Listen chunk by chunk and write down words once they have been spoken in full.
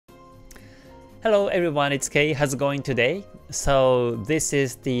Hello everyone, it's Kei. How's it going today? So this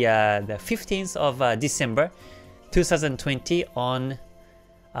is the 15th of December 2020 on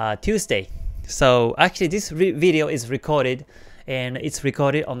Tuesday. So actually this video is recorded, and it's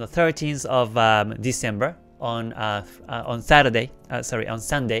recorded on the 13th of December on Saturday. On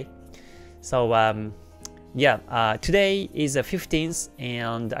Sunday. So today is the 15th,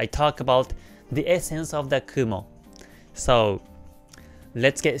 and I talk about the essence of the Kumo. So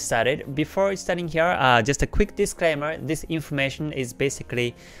let's get started. Before starting here, just a quick disclaimer. This information is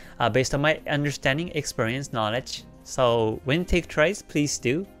basically based on my understanding, experience, knowledge. So when you take trades, please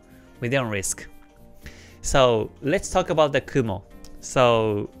do with your own risk. So let's talk about the Kumo.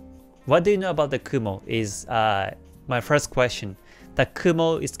 So what do you know about the Kumo is my first question. The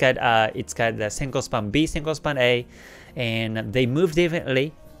Kumo it's got the Senko span B, Senko span A, and they move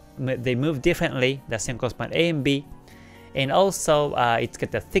differently. The Senko span A and B. And also, it's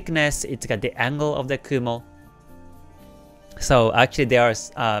got the thickness, it's got the angle of the Kumo. So actually there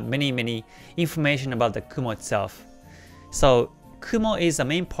are many information about the Kumo itself. So Kumo is the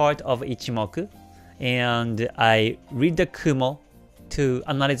main part of Ichimoku, and I read the Kumo to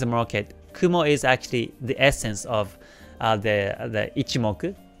analyze the market. Kumo is actually the essence of the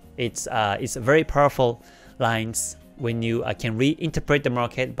Ichimoku. It's very powerful lines when you can reinterpret the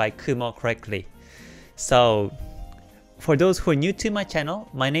market by Kumo correctly. So for those who are new to my channel,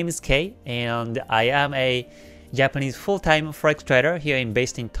 my name is Kei, and I am a Japanese full-time Forex trader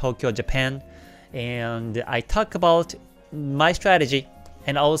based in Tokyo, Japan. And I talk about my strategy,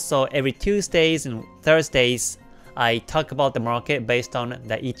 and also every Tuesdays and Thursdays I talk about the market based on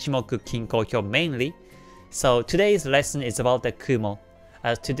the Ichimoku Kinko Hyo mainly. So today's lesson is about the Kumo.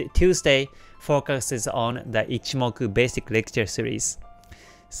 Tuesday focuses on the Ichimoku Basic Lecture Series.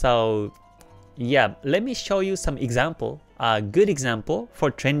 So yeah, let me show you some example, good example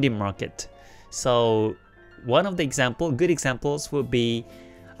for trending market. So one of the good examples would be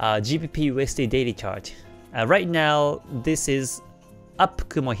GBP USD daily chart. Right now, this is up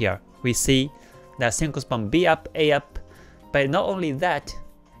Kumo here. We see the Senko span B up, A up, but not only that,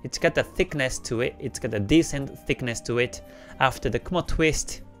 it's got the thickness to it. It's got a decent thickness to it. After the Kumo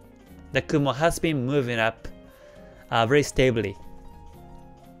twist, the Kumo has been moving up very stably.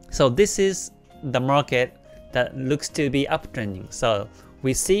 So this is the market that looks to be uptrending. So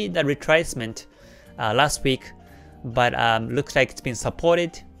we see the retracement last week, but looks like it's been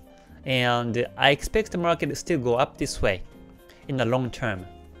supported, and I expect the market to still go up this way in the long term.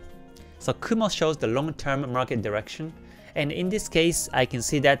 So Kumo shows the long-term market direction, and in this case I can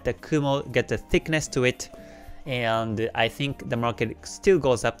see that the Kumo gets a thickness to it, and I think the market still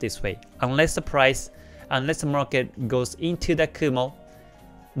goes up this way unless the market goes into the Kumo.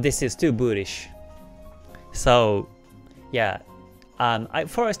 This is too bullish. So yeah,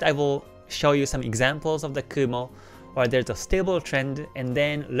 first I will show you some examples of the Kumo where there's a stable trend, and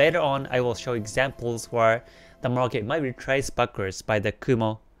then later on I will show examples where the market might retrace backwards by the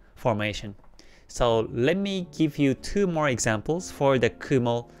Kumo formation. So let me give you two more examples for the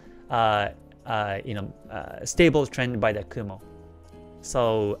Kumo, stable trend by the Kumo.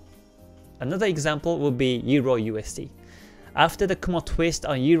 So another example would be Euro USD. After the Kumo twist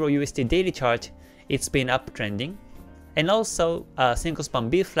on Euro USD daily chart, it's been uptrending, and also Senko span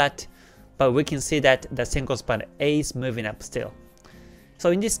B flat, but we can see that the Senko span A is moving up still.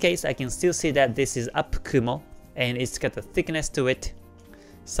 So in this case, I can still see that this is up Kumo, and it's got a thickness to it.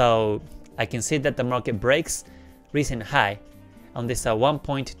 So I can see that the market breaks recent high on this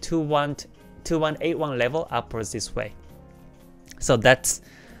 1.2181 level upwards this way. So that's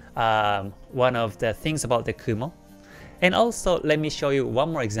one of the things about the Kumo. And also let me show you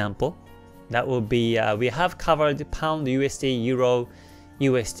one more example. That will be, we have covered Pound USD, Euro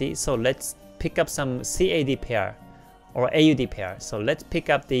USD. So let's pick up some CAD pair or AUD pair. So let's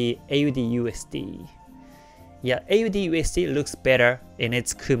pick up the AUD USD. Yeah, AUD USD looks better in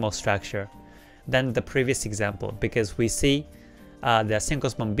its Kumo structure than the previous example, because we see the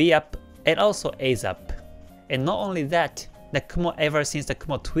Senko span B up and also A's up. And not only that, the Kumo, ever since the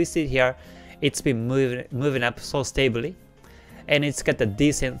Kumo twisted here, it's been moving up so stably, and it's got a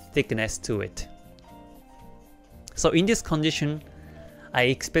decent thickness to it. So in this condition, I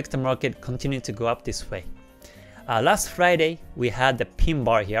expect the market continue to go up this way. Last Friday we had the pin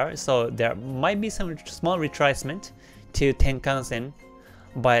bar here, so there might be some small retracement to Tenkan-sen,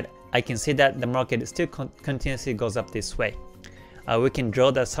 but I can see that the market still continuously goes up this way. We can draw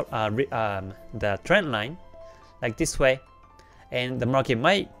the trend line like this way, and the market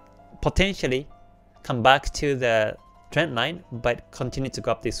might potentially come back to the trend line but continue to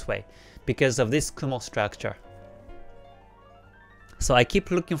go up this way because of this Kumo structure. So I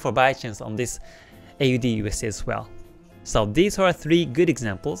keep looking for buy chance on this AUD USD as well. So these are 3 good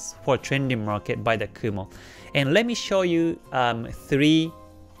examples for trending market by the Kumo. And let me show you 3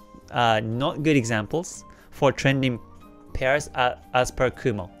 not good examples for trending pairs as per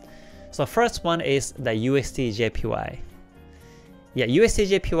Kumo. So first one is the USD JPY. Yeah,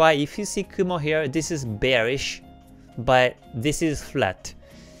 USD JPY, if you see Kumo here, this is bearish, but this is flat.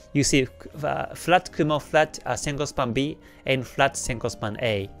 You see flat Kumo, flat Senko Span B, and flat Senko Span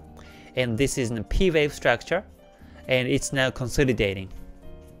A. And this is a P-wave structure, and it's now consolidating.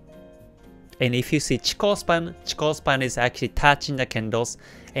 And if you see Chikou span is actually touching the candles,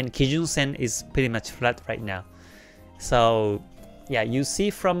 and Kijun Sen is pretty much flat right now. So yeah, you see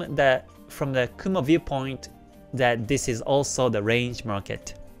from the Kumo viewpoint that this is also the range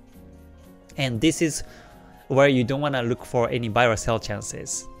market. And this is where you don't want to look for any buy or sell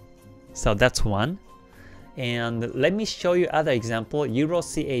chances. So that's one. And let me show you other example, Euro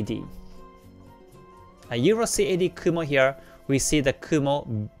CAD. Euro CAD Kumo here, we see the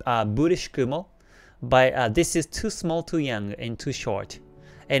Kumo, bullish Kumo, but this is too small, too young, and too short,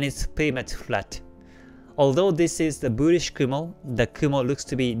 and it's pretty much flat. Although this is the bullish Kumo, the Kumo looks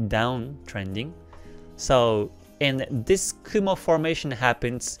to be downtrending. So, and this Kumo formation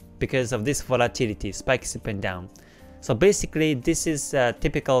happens because of this volatility, spikes up and down. So basically, this is a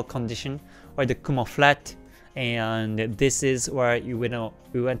typical condition where the Kumo flat, and this is where we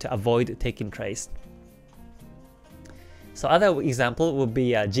want to avoid taking trades. So other example would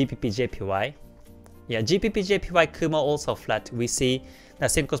be GBP JPY. Yeah, GBP JPY Kumo also flat. We see the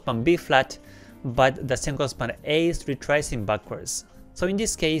Senko Span B flat, but the Senko Span A is retracing backwards. So in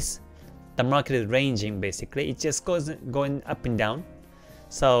this case, the market is ranging basically. It just going up and down.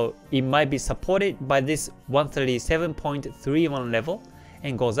 So it might be supported by this 137.31 level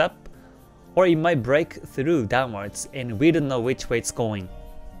and goes up, or it might break through downwards, and we don't know which way it's going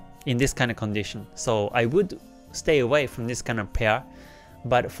in this kind of condition. So I would stay away from this kind of pair,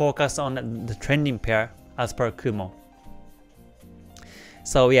 but focus on the trending pair as per Kumo.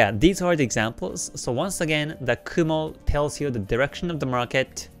 So yeah, these are the examples. So once again, the Kumo tells you the direction of the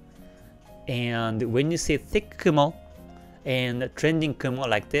market, and when you see thick Kumo and trending Kumo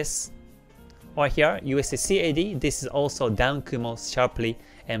like this, or here USD CAD, this is also down Kumo sharply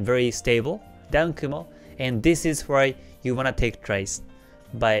and very stable down Kumo, and this is where you want to take trades.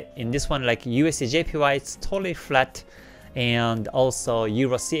 But in this one, like USD JPY, it's totally flat, and also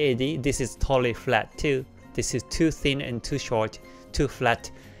Euro CAD, this is totally flat too. This is too thin and too short, too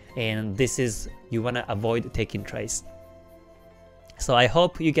flat, and this is, you want to avoid taking trades. So I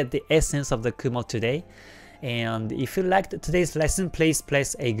hope you get the essence of the Kumo today, and if you liked today's lesson, please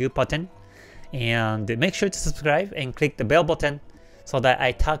press a good button, and make sure to subscribe and click the bell button so that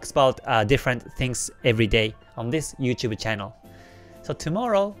I talk about different things every day on this YouTube channel. So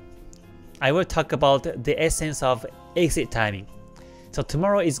tomorrow, I will talk about the essence of exit timing. So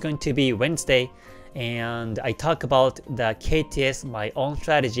tomorrow is going to be Wednesday, and I talk about the KTS, my own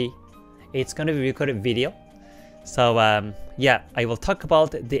strategy. It's going to be recorded video. So yeah, I will talk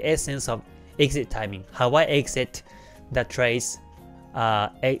about the essence of exit timing, how I exit the trades.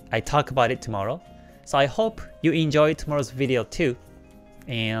 I talk about it tomorrow. So I hope you enjoy tomorrow's video too,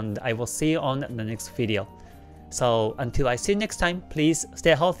 and I will see you on the next video. So until I see you next time, please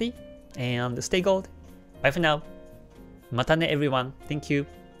stay healthy and stay gold. Bye for now. Mata ne everyone. Thank you.